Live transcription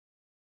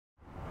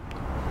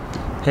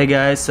Hey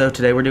guys, so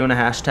today we're doing a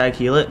hashtag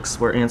Helix.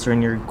 We're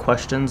answering your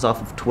questions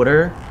off of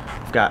Twitter.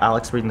 We've got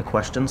Alex reading the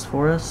questions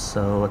for us,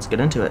 so let's get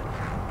into it.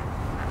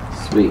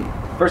 Sweet.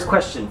 First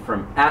question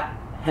from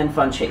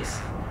 @HenFunChase.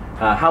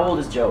 How old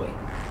is Joey?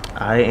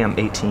 I am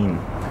 18.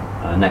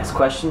 Next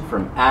question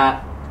from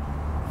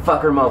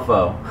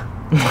 @FuckerMofo.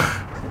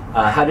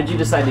 How did you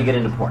decide to get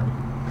into porn?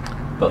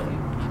 Both of you.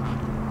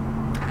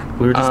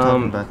 We were just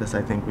talking about this,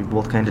 I think. We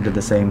both kind of did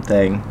the same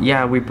thing.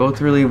 Yeah, we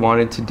both really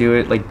wanted to do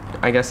it. Like,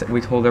 I guess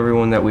we told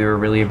everyone that we were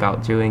really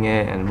about doing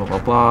it and blah, blah,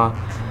 blah.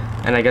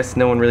 And I guess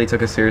no one really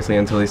took us seriously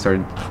until they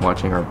started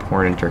watching our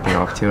porn and jerking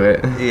off to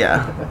it.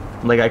 Yeah.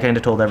 Like, I kind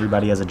of told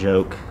everybody as a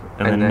joke.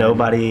 And then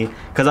nobody...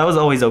 Because I was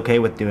always okay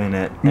with doing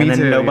it. And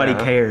then nobody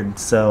cared.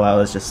 So I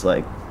was just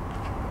like...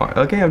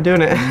 Okay, I'm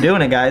doing it. I'm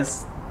doing it,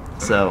 guys.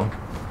 So,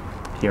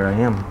 here I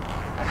am.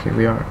 Here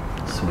we are.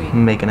 Sweet.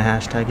 Making a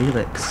hashtag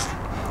Helix.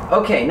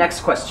 Okay,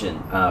 next question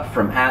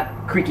from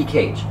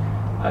 @CreakyCage.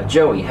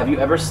 Joey, have you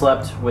ever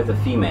slept with a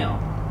female?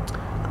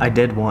 I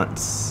did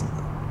once.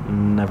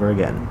 Never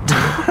again.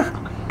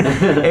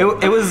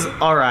 it was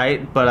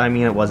alright, but I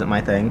mean, it wasn't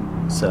my thing.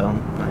 So,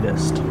 I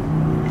just...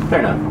 Fair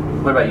enough.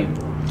 What about you?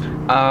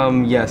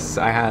 Yes,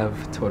 I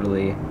have,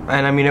 totally.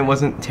 And I mean, it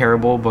wasn't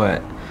terrible,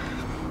 but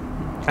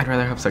I'd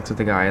rather have sex with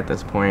a guy at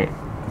this point.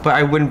 But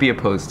I wouldn't be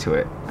opposed to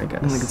it, I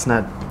guess. Like, it's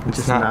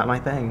just not my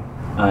thing.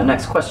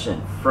 Next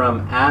question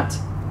from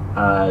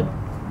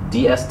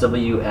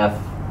 @DSWFVH.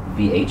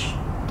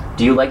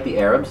 Do you like the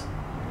Arabs?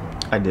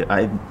 I do.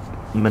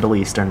 Middle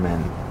Eastern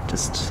men,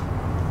 just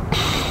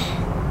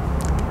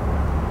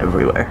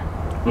everywhere.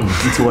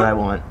 It's what I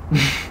want.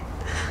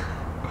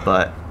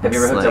 But have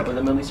you ever hooked up with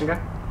a Middle Eastern guy?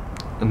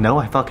 No,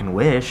 I fucking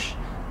wish.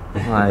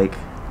 Like,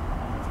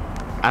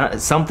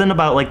 something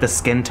about like the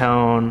skin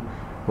tone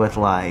with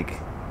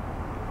like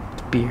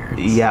beards.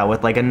 Yeah,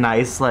 with like a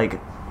nice like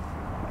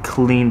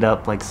cleaned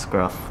up like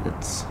scruff.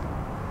 It's.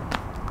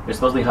 They're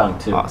supposedly hung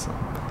too. Awesome.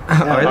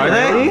 Are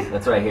they?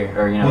 That's what I hear.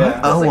 Or, you know, yeah.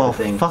 Oh, like well, the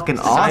thing. fucking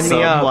awesome.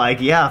 Like,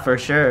 yeah, for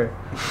sure.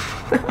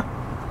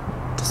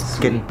 Just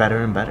Sweet. getting better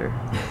and better.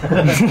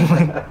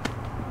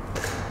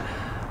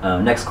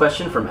 Next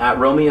question from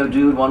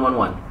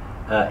 @RomeoDude111.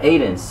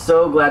 Aiden,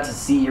 so glad to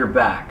see you're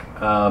back.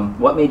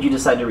 What made you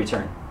decide to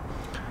return?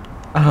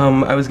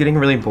 I was getting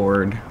really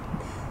bored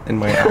in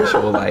my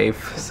actual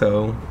life,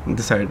 so I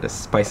decided to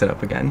spice it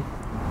up again.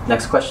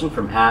 Next question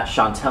from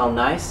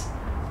 @ChantelNice.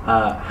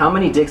 How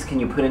many dicks can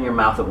you put in your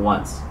mouth at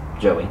once,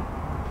 Joey?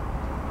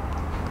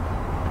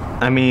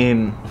 I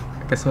mean,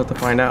 I guess we'll have to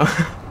find out.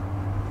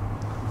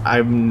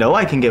 I know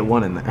I can get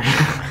one in there.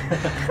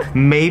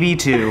 Maybe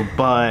two,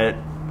 but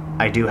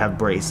I do have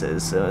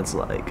braces, so it's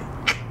like,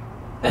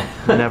 you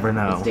never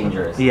know. It's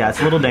dangerous. Yeah, it's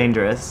a little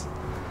dangerous.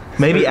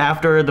 Maybe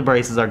after the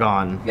braces are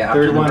gone. Yeah,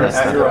 after the braces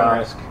at your own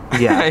risk.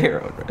 Yeah.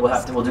 Your own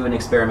risk. We'll do an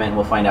experiment and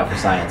we'll find out for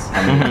science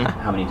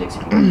how many dicks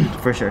you can get.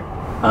 For sure.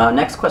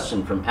 Next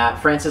question from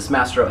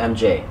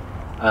 @FrancisMastroMJ.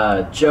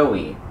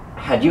 Joey,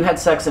 had you had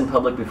sex in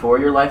public before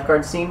your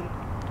lifeguard scene?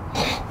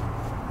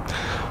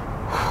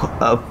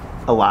 A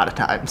lot of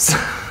times.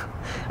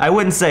 I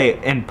wouldn't say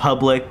in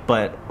public,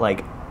 but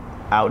like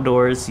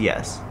outdoors,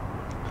 yes,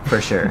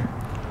 for sure.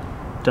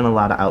 Done a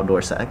lot of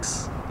outdoor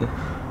sex.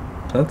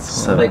 That's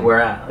so. Like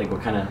where at? Like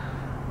what kind of?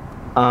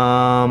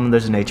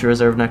 There's a nature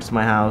reserve next to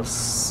my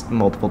house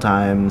multiple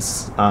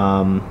times.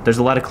 There's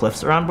a lot of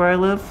cliffs around where I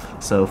live,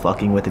 so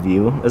fucking with a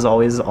view is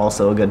always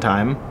also a good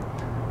time.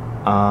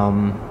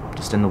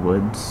 Just in the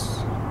woods.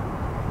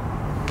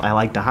 I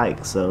like to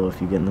hike, so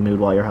if you get in the mood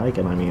while you're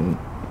hiking, I mean,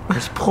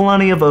 there's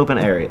plenty of open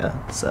area,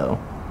 so.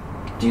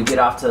 Do you get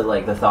off to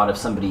like the thought of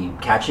somebody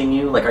catching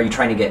you? Like, are you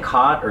trying to get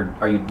caught, or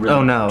are you really?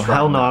 Oh no,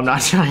 hell no, I'm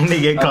not trying to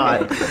get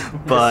caught.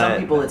 But some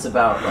people, it's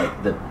about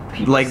like the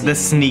people. Like the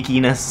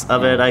sneakiness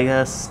of it, I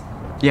guess.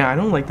 Yeah, I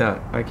don't like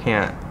that. I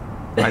can't.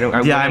 I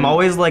don't. Yeah, I'm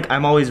always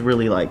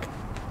really like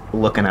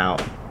looking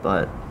out,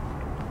 but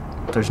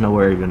there's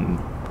nowhere even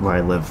where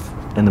I live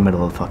in the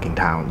middle of the fucking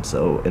town.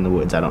 So in the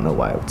woods, I don't know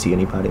why I would see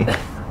anybody.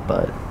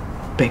 But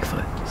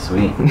Bigfoot.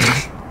 Sweet.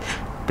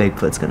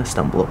 Bigfoot's gonna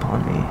stumble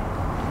upon me.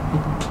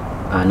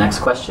 Next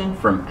question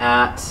from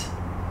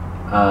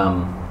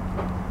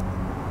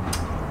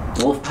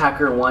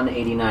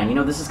Wolfpacker189. You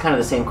know, this is kind of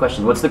the same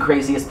question. What's the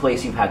craziest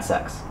place you've had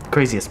sex?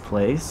 Craziest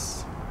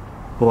place?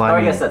 Well,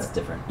 I guess that's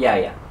different.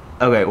 Yeah.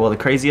 Okay, well, the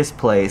craziest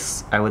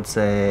place, I would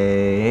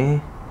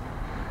say,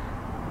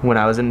 when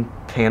I was in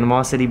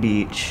Panama City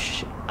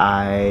Beach,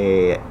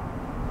 I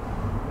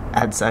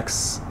had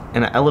sex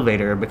in an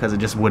elevator because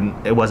it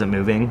wasn't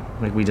moving.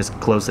 Like, we just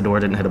closed the door,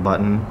 didn't hit a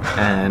button,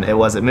 and it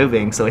wasn't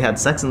moving, so we had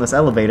sex in this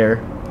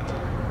elevator.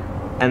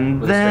 And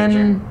with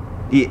then,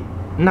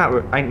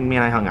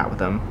 I hung out with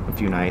them a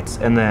few nights,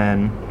 and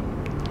then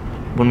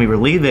when we were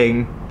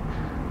leaving,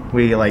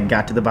 we like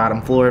got to the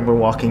bottom floor and we're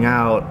walking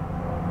out,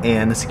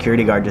 and the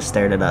security guard just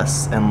stared at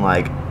us and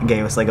like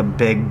gave us like a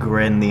big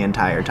grin the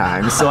entire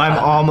time. So I'm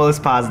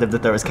almost positive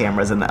that there was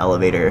cameras in the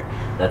elevator.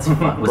 That's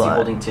fun. Was he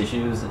holding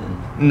tissues?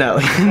 No,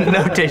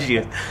 no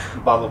tissues.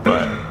 Bottle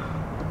but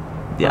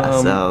yeah,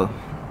 so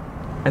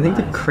I think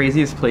the Nice.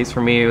 craziest place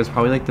for me, it was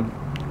probably like the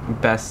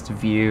best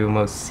view,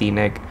 most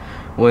scenic,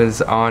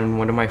 was on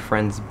one of my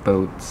friend's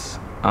boats.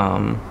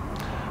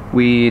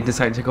 We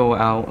decided to go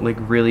out like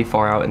really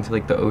far out into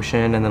like the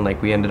ocean, and then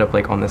like we ended up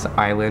like on this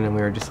island, and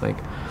we were just like,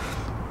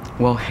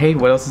 well, hey,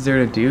 what else is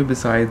there to do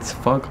besides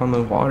fuck on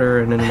the water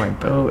and in my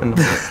boat and all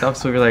that stuff?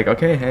 So we were like,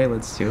 okay, hey,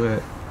 let's do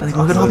it. Like,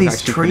 look at all It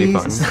was these actually pretty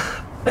trees.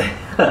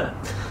 fun.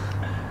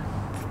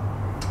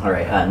 All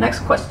right, next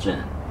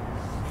question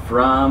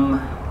from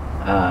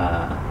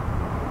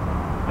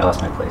I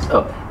lost my place.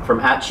 Oh, from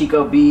at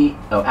Chico B.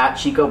 Oh, at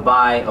Chico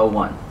by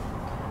 01.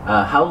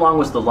 How long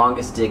was the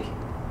longest dick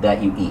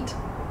that you eat?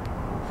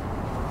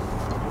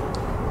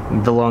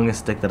 The longest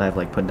stick that I've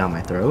like put down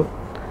my throat.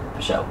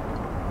 For show.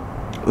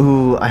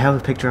 Ooh, I have a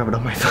picture of it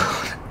on my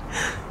phone.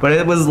 But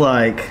it was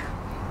like,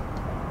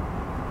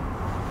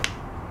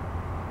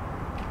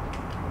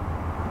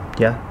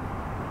 yeah,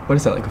 What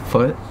is that, like a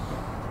foot?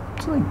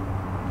 it's like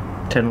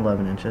 10,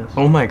 11 inches.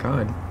 Oh my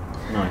god.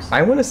 Nice.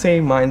 I want to say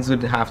mines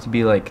would have to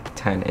be like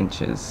 10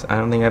 inches. I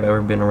don't think I've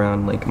ever been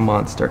around like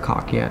monster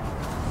cock yet.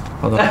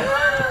 Although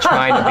I'm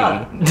trying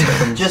to be.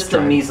 I'm just a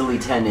trying. measly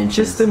 10 inches.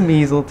 Just a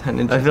measly 10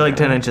 inches. I feel like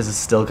 10 yeah. inches is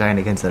still kind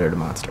of considered a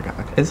monster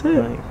cock. Is it?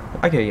 Like,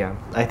 Okay, yeah.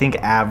 I think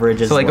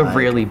average is So like a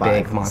really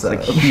 5 big monster,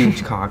 like so.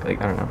 huge cock.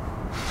 Like I don't know.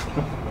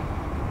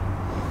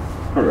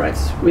 All right,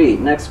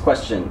 sweet. Next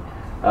question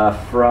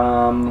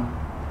from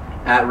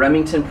at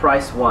Remington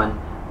Price 1.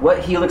 What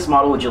Helix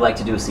model would you like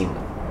to do a scene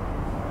with?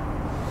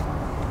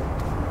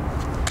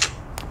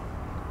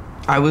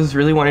 I was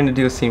really wanting to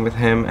do a scene with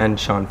him and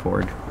Sean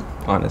Ford,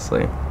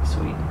 honestly.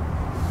 Sweet.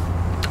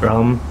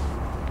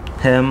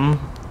 Him,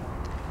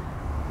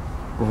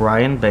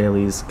 Ryan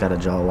Bailey's got a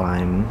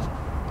jawline.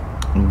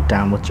 I'm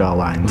down with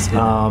jawlines.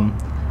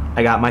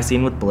 I got my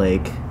scene with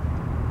Blake.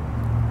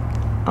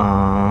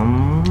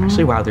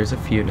 Actually, wow, there's a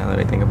few now that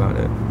I think about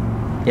it.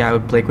 Yeah,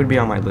 Blake would be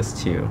on my list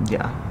too.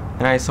 Yeah.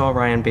 And I saw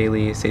Ryan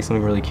Bailey say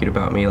something really cute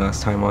about me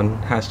last time on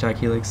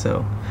 #Helix,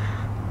 so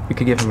we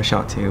could give him a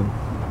shot too.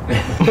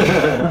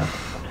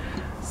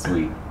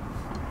 Sweet.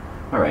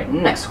 All right,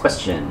 next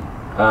question.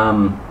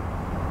 From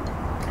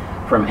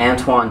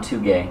Antoine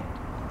Tugay.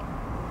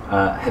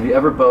 Have you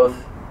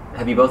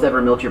both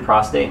ever milked your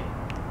prostate?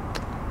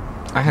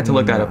 I had to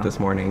look that up No. this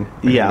morning.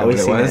 I Yeah, didn't know we've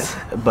what seen it was.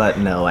 it, but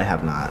no, I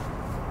have not.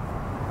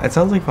 It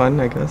sounds like fun,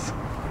 I guess.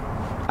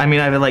 I mean,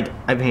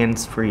 I've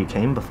hands-free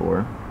came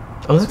before,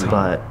 Oh, that's Sweet.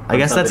 fun. but I From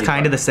guess that's somebody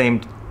kind of fuck- the same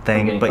from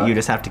thing, getting but you fucked?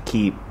 just have to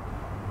keep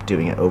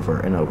doing it over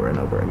and over and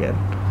over again.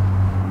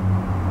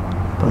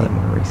 I need But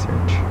more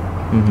research.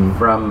 mhm.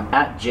 From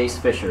at Jace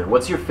Fisher.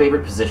 What's your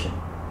favorite position?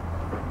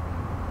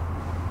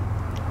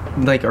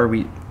 Like, are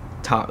we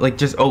top? Like,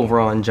 just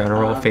overall in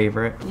general Uh,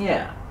 favorite?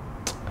 Yeah.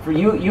 For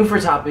you for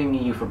topping,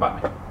 you for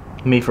bottoming.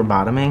 Me for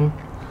bottoming.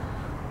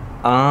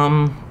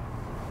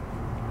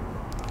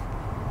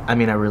 I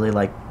mean, I really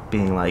like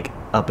being like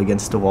up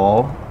against a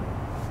wall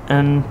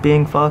and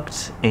being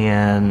fucked,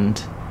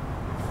 and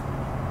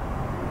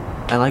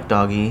I like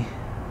doggy.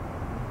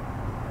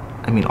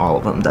 I mean, all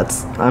of them.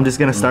 I'm just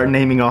gonna start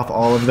naming off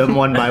all of them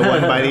one by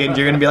one. By the end,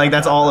 you're gonna be like,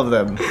 that's all of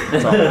them.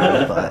 That's all of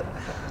them. But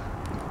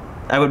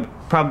I would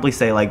probably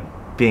say like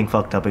being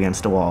fucked up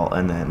against a wall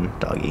and then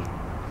doggy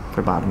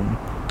for bottoming.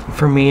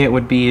 For me, it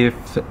would be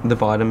if the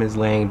bottom is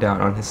laying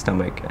down on his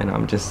stomach and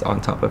I'm just on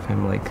top of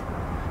him, like,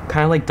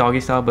 kind of like doggy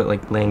style, but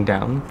like laying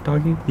down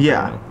doggy.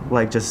 Yeah,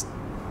 like just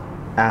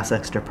ass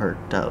extra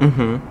perked up.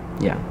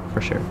 Mm-hmm. Yeah, for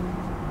sure.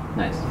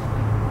 Nice.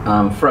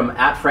 From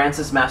at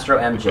Francis Mastro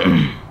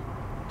MJ.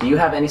 Do you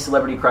have any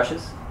celebrity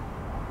crushes?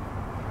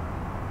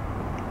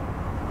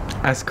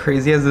 As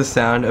crazy as this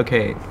sound,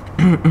 okay.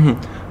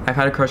 I've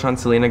had a crush on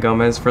Selena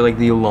Gomez for like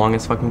the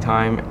longest fucking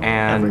time,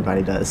 and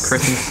Everybody does.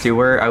 Kristen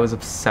Stewart, I was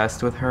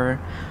obsessed with her.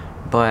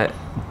 But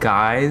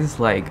guys,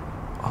 like,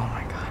 oh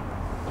my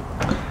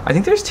god. I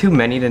think there's too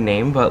many to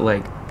name, but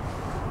like,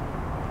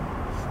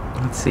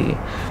 let's see.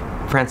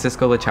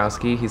 Francisco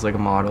Lachowski, he's like a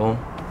model.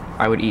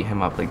 I would eat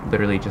him up, like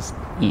literally just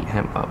eat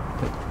him up.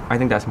 Like, I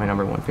think that's my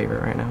 #1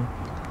 favorite right now.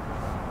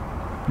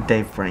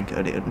 Dave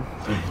Franco, dude.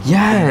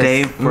 Yes!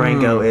 Dave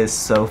Franco is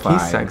so fine.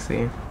 He's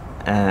sexy.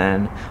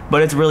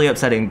 But it's really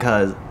upsetting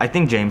because I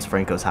think James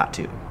Franco's hot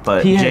too.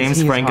 But He is, James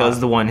he's Franco's hot.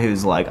 the one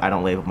who's like, I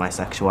don't label my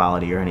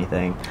sexuality or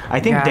anything. I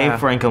think Yeah. Dave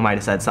Franco might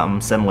have said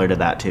something similar to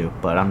that too,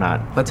 but I'm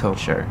not Let's hope.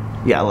 sure.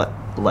 Yeah,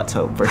 let's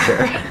hope for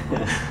sure.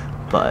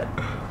 But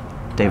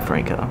Dave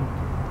Franco.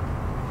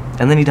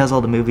 And then he does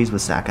all the movies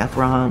with Zac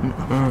Efron.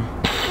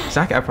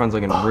 Zac Efron's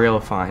looking real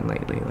fine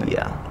lately. Like,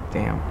 Yeah.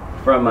 Damn.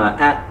 From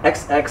at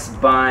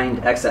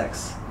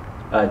XXBindXX.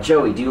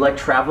 Joey, do you like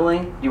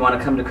traveling? Do you want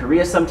to come to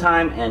Korea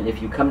sometime? And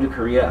if you come to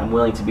Korea, I'm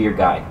willing to be your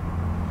guide.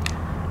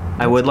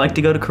 I would like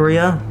to go to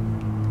Korea.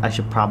 I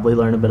should probably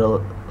learn a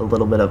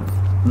little bit of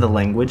the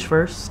language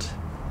first.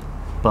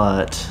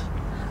 But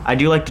I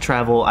do like to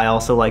travel. I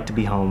also like to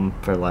be home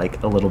for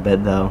like a little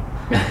bit though.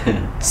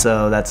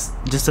 So that's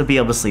just to be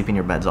able to sleep in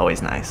your bed's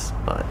always nice.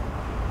 But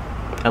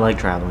I like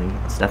traveling.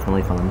 It's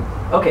definitely fun.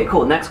 Okay,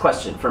 cool. Next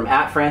question from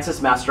at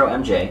Francis Mastro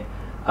MJ.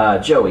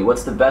 Joey,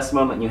 what's the best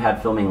moment you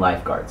had filming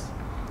Lifeguards?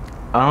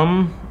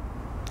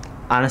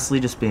 Honestly,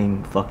 just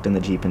being fucked in the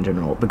Jeep in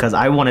general, because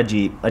I want a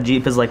Jeep. A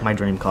Jeep is like my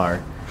dream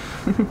car.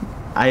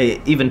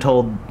 I even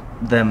told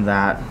them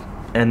that,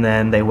 and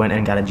then they went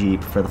and got a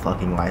Jeep for the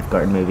fucking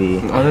Lifeguard movie.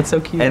 Oh, that's so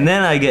cute. And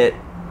then I get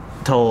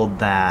told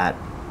that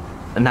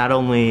not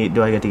only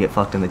do I get to get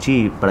fucked in the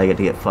Jeep, but I get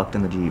to get fucked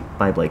in the Jeep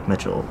by Blake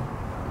Mitchell.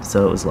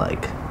 So it was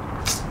like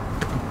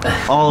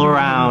all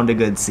around a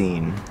good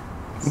scene.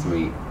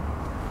 Sweet.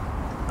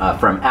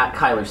 From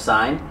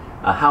 @KylerSign,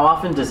 how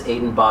often does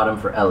Aiden bottom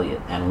for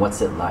Elliot, and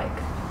what's it like?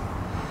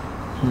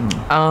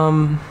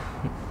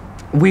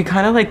 We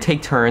kind of like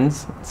take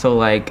turns. So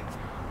like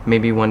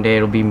maybe one day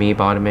it'll be me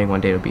bottoming, one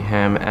day it'll be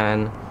him,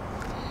 and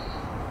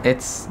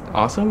it's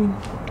awesome.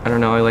 I don't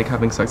know, I like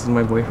having sex with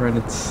my boyfriend.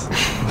 It's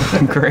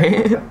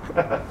great.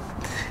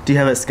 Do you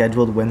have it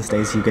scheduled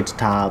Wednesdays you get to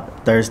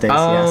top, Thursdays he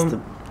has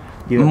to...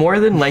 More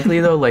than likely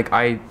though, like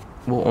I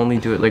will only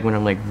do it like when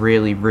I'm like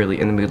really, really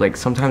in the mood. Like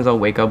sometimes I'll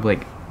wake up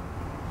like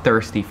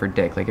thirsty for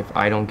dick. Like if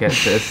I don't get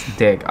this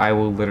dick, I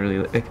will literally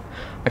like,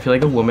 I feel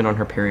like a woman on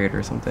her period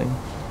or something.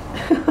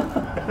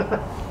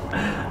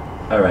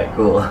 All right,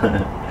 cool.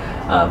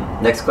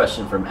 Next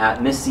question from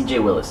 @Miss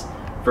CJ Willis.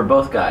 For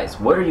both guys,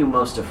 what are you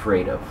most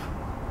afraid of?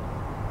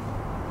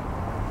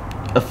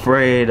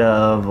 Afraid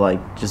of, like,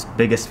 just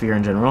biggest fear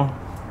in general?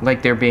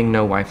 Like there being no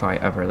Wi-Fi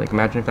ever. Like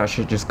imagine if that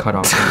shit just cut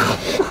off.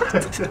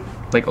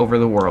 Like over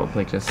the world,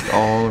 like just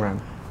all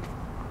around.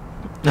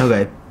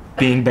 Okay,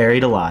 being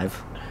buried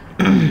alive.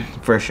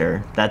 For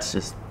sure. That's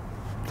just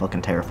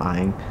fucking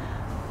terrifying.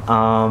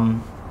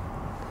 I'm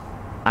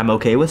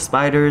okay with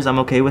spiders, I'm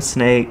okay with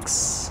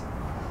snakes.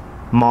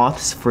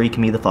 Moths freak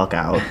me the fuck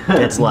out.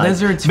 It's like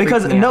Lizards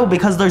because freak me no, out.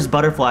 because there's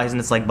butterflies and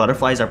it's like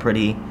butterflies are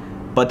pretty,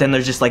 but then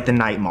there's just like the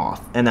night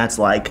moth and that's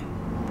like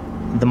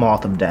the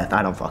moth of death.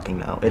 I don't fucking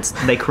know.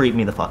 They creep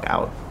me the fuck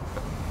out.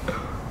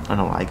 I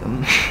don't like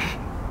them.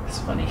 It's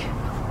funny.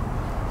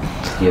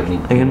 Do you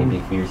have any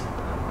big fears?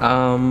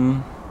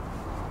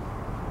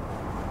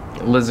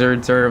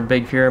 Lizards are a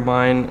big fear of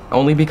mine,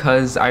 only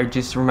because I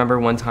just remember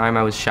one time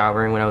I was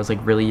showering when I was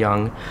like really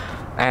young,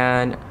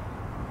 and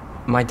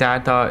my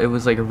dad thought it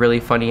was like a really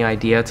funny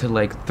idea to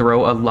like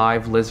throw a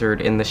live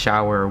lizard in the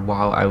shower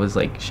while I was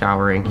like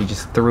showering. He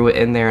just threw it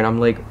in there and I'm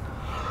like,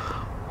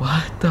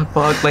 what the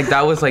fuck? Like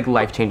that was like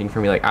life-changing for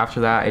me. Like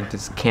after that I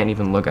just can't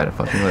even look at a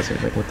fucking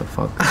lizard. Like what the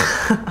fuck?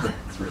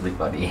 It's really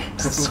funny.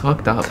 It's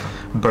fucked up.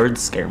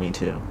 Birds scare me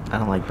too. I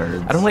don't like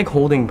birds. I don't like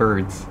holding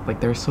birds. Like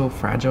they're so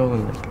fragile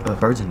and like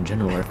birds in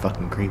general are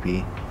fucking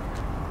creepy.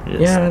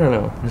 Yeah, I don't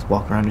know. Just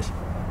walk around just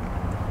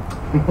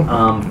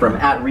From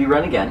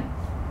 @Rerun again.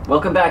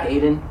 Welcome back,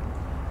 Aiden.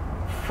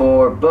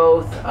 For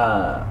both,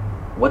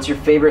 what's your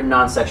favorite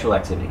non-sexual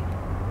activity?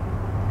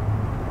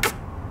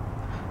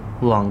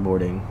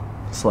 longboarding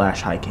 /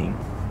 hiking.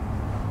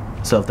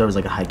 So if there was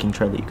like a hiking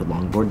trail that you could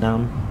longboard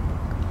down,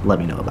 let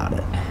me know about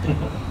it.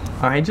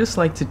 I just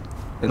like to,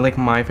 like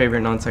my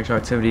favorite non-sexual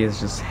activity is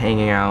just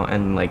hanging out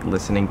and like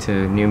listening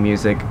to new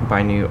music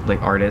by new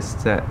like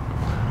artists that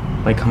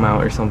like come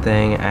out or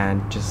something,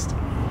 and just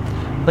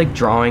like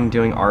drawing,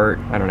 doing art.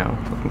 I don't know,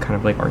 I'm kind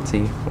of like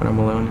artsy when I'm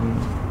alone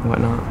and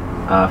whatnot.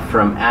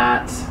 From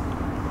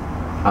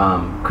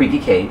Creaky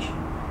Cage.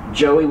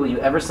 Joey, will you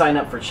ever sign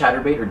up for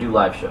Chatterbait or do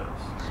live shows?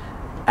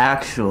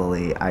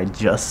 Actually, I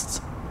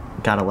just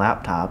got a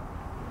laptop,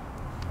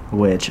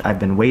 which I've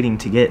been waiting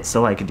to get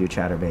so I could do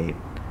Chatterbait.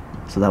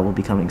 So that will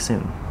be coming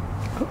soon.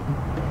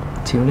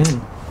 Tune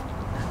in.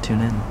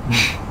 Tune in.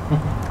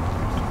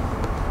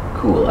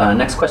 Cool.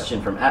 Next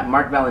question from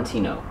 @Mark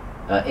Valentino.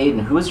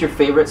 Aiden, who is your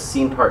favorite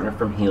scene partner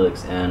from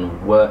Helix, and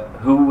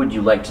who would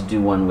you like to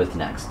do one with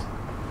next?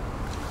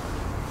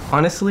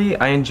 Honestly,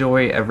 I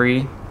enjoy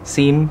every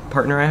scene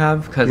partner I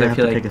have because You I have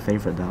feel to like pick a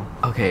favorite though.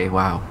 okay,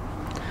 wow.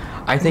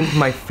 I think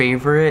my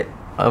favorite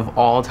of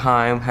all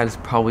time has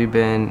probably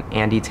been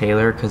Andy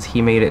Taylor, because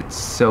he made it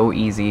so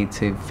easy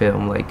to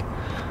film. Like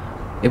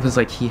it was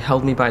like he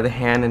held me by the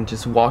hand and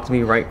just walked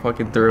me right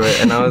fucking through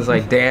it, and I was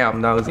like,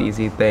 damn, that was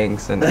easy,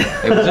 thanks. And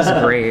it was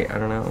just great. I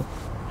don't know.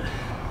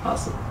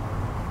 Awesome.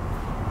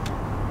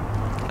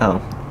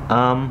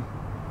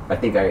 I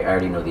think I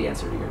already know the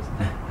answer to yours.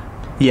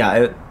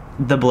 Yeah,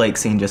 the Blake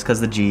scene, just because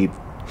the Jeep.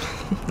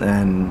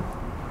 And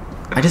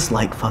I just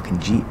like fucking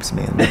Jeeps,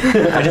 man.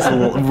 I just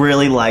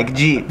really like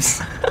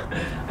Jeeps.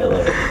 I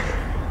love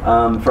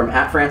it. From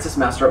 @Francis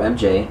Mastro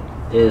MJ,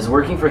 is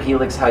working for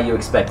Helix how you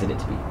expected it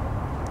to be?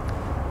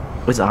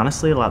 It was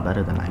honestly a lot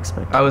better than I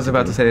expected. I was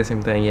about to say the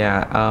same thing,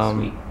 yeah.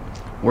 Sweet.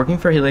 Working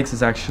for Helix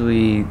is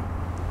actually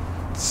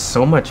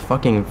so much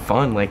fucking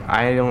fun. Like,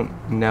 I don't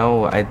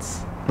know,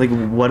 it's... Like,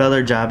 what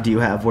other job do you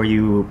have where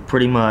you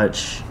pretty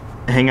much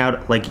hang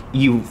out, like,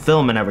 you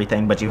film and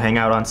everything, but you hang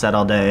out on set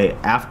all day?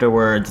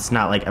 Afterwards, it's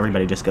not like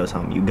everybody just goes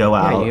home. You go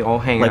out. Yeah, you all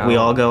hang like, out. we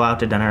all go out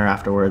to dinner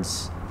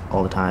afterwards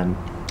all the time.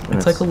 And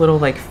It's like a little,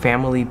 like,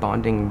 family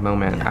bonding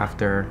moment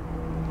after...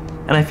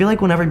 And I feel like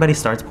when everybody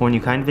starts porn,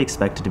 you kind of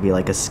expect it to be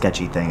like a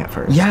sketchy thing at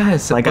first.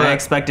 Yes, Like, but I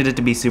expected it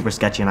to be super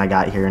sketchy, and I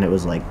got here and it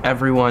was like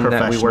everyone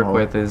that we work professional,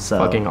 with is so,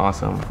 fucking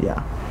awesome.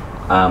 Yeah.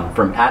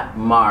 From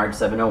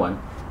 @Marge701,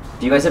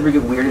 Do you guys ever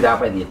get weirded out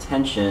by the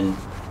attention,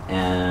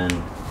 and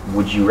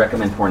would you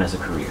recommend porn as a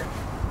career?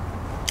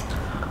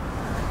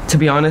 To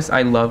be honest,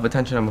 I love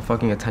attention. I'm a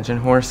fucking attention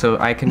whore, so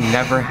I can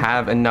never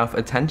have enough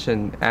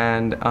attention.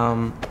 And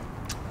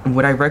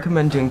would I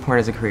recommend doing porn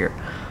as a career?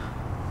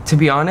 To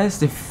be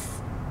honest, if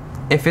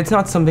it's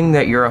not something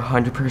that you're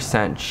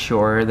 100%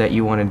 sure that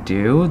you want to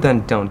do,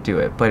 then don't do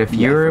it. But if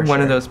you're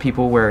one of those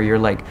people where you're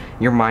like,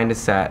 your mind is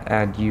set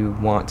and you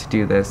want to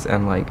do this,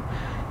 and like,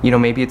 you know,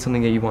 maybe it's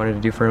something that you wanted to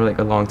do for like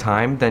a long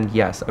time, then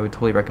yes, I would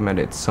totally recommend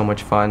it. It's so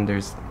much fun.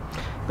 There's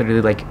literally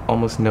like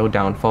almost no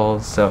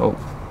downfalls. So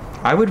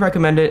I would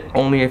recommend it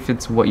only if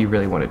it's what you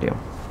really want to do.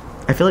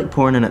 I feel like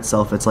porn in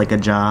itself, it's like a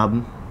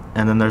job,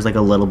 and then there's like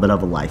a little bit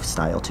of a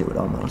lifestyle to it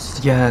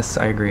almost. Yes,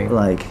 I agree.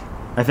 Like,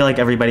 I feel like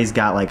everybody's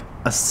got like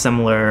a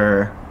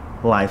similar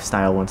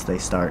lifestyle once they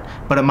start,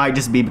 but it might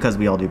just be because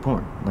we all do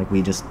porn. Like,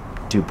 we just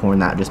do porn,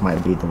 that just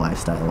might be the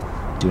lifestyle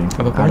doing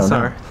porn. Of a porn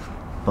star.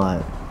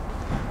 But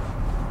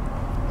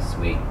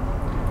sweet.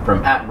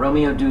 From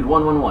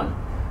 @RomeoDude111,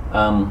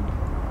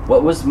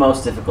 what was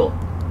most difficult?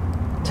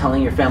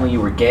 Telling your family you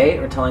were gay,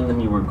 or telling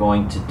them you were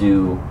going to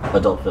do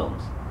adult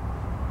films?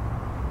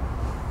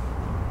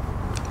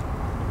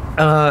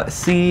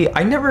 See,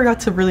 I never got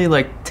to really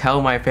like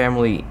tell my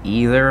family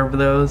either of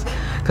those,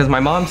 because my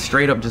mom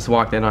straight up just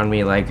walked in on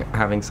me like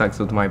having sex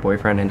with my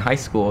boyfriend in high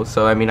school.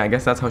 So I mean, I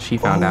guess that's how she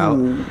found out.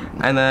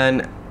 And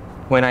then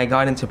when I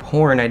got into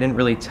porn, I didn't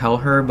really tell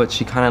her, but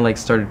she kind of like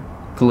started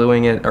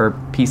gluing it or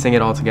piecing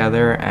it all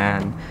together,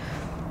 and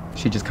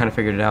she just kind of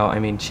figured it out. I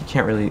mean, she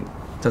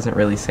doesn't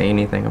really say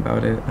anything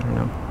about it. I don't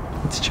know.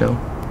 It's chill.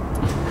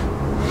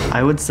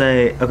 I would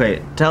say,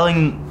 okay,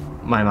 telling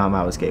my mom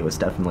I was gay was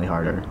definitely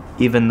harder,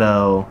 even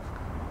though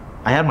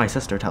I had my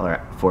sister tell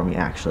her for me,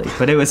 actually.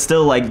 But it was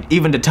still like,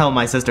 even to tell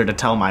my sister to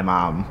tell my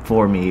mom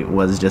for me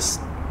was just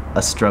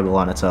a struggle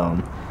on its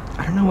own.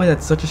 I don't know why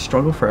that's such a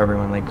struggle for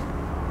everyone. Like,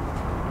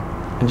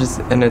 you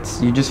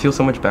just feel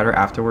so much better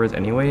afterwards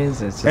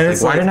anyways. It's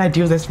just like, why didn't I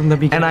do this from the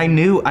beginning? And I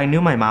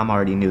knew my mom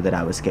already knew that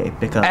I was gay,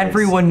 because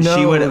everyone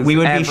knows. We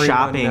would be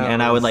shopping,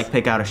 and I would like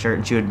pick out a shirt,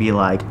 and she would be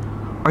like,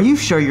 "Are you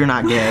sure you're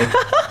not gay?"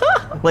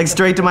 Like,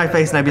 straight to my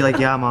face, and I'd be like,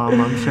 "Yeah, Mom,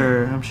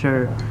 I'm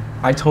sure."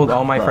 I told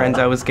all my friends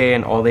I was gay,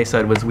 and all they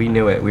said was, "We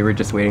knew it. We were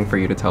just waiting for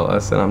you to tell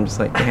us." And I'm just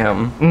like,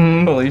 damn,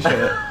 holy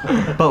shit.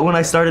 But when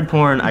I started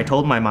porn, I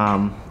told my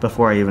mom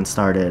before I even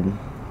started,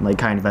 like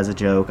kind of as a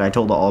joke. I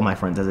told all my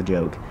friends as a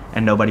joke,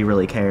 and nobody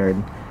really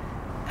cared.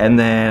 And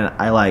then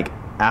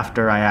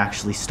after I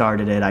actually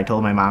started it, I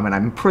told my mom, and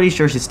I'm pretty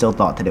sure she still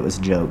thought that it was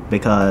a joke,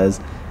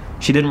 because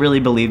she didn't really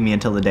believe me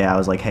until the day I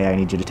was like, "Hey, I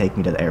need you to take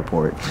me to the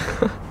airport."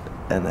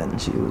 And then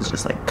she was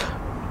just like,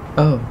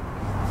 oh.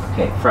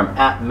 Okay, from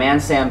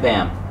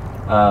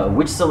 @ManSamBam,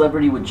 which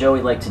celebrity would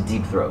Joey like to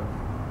deep throat?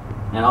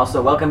 And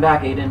also, welcome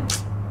back, Aiden.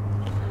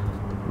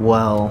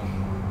 Well,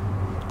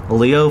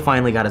 Leo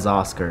finally got his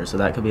Oscar, so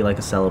that could be like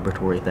a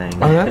celebratory thing.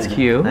 Oh, that's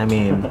cute. I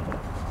mean,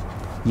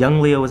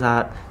 young Leo was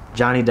hot.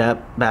 Johnny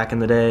Depp back in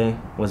the day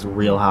was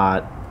real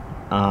hot.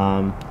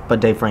 But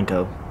Dave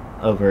Franco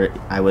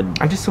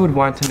I just would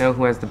want to know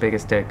who has the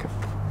biggest dick,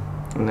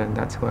 and then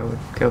that's who I would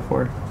go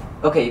for.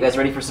 Okay, you guys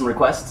ready for some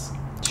requests?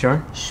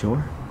 Sure.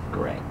 Sure.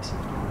 Great.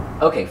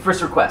 Okay,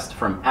 first request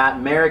from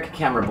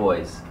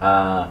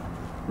 @MerrickCameraBoys.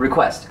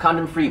 Request,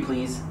 condom free,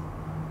 please.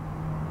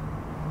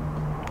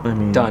 I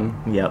mean, done.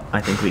 Yep, I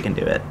think we can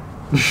do it.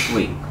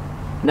 Sweet.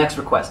 Next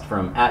request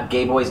from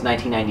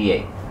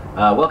 @GayBoys1998.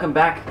 Welcome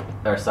back,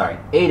 or sorry,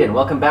 Aiden,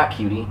 welcome back,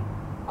 cutie.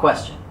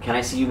 Question, can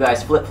I see you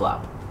guys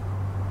flip-flop?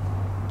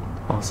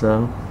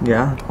 Also,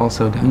 yeah.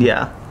 Also done.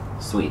 Yeah,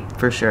 Sweet.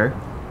 for sure.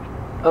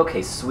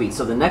 Okay, sweet.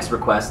 So the next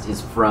request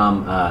is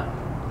from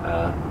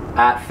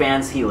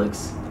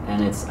 @FansHelix,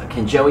 and it's,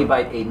 can Joey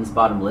bite Aiden's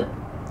bottom lip?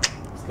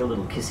 Let's get a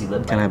little kissy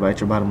lip. Can I bite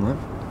your bottom lip?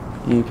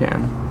 You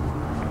can.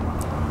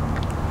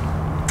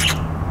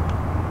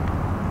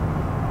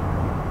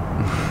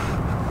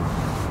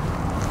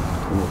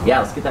 Cool. Yeah,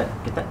 let's get that,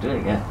 do it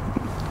again.